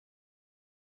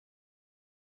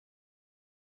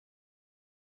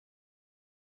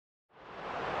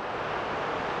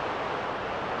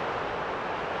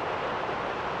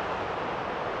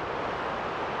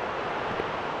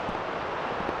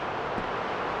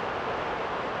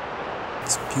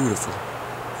It's beautiful,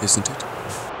 isn't it?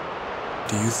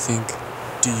 Do you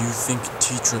think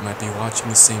teacher might be watching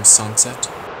the same sunset?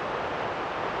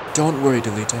 Don't worry,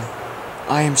 Delita.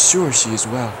 I am sure she is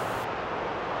well.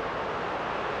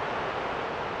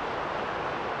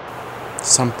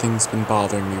 Something's been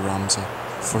bothering me, Ramza,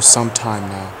 for some time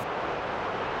now.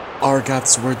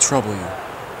 Argath's word trouble you.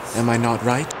 Am I not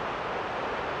right?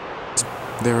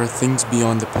 There are things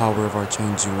beyond the power of our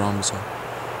changing, Ramza.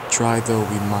 Try though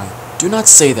we might. Do not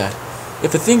say that.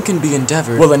 If a thing can be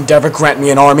endeavored, will endeavor grant me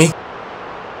an army?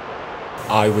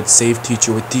 I would save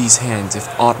teacher with these hands if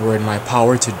aught were in my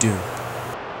power to do.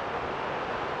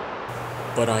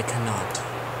 But I cannot.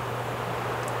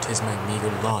 'Tis my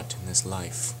meager lot in this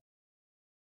life.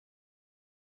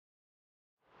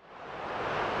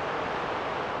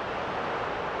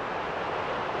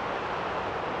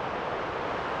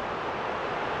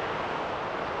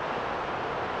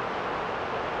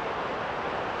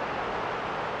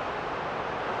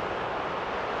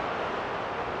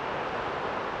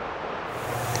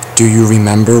 Do you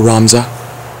remember, Ramza?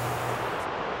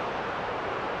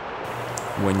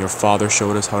 When your father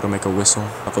showed us how to make a whistle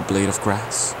of a blade of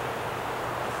grass?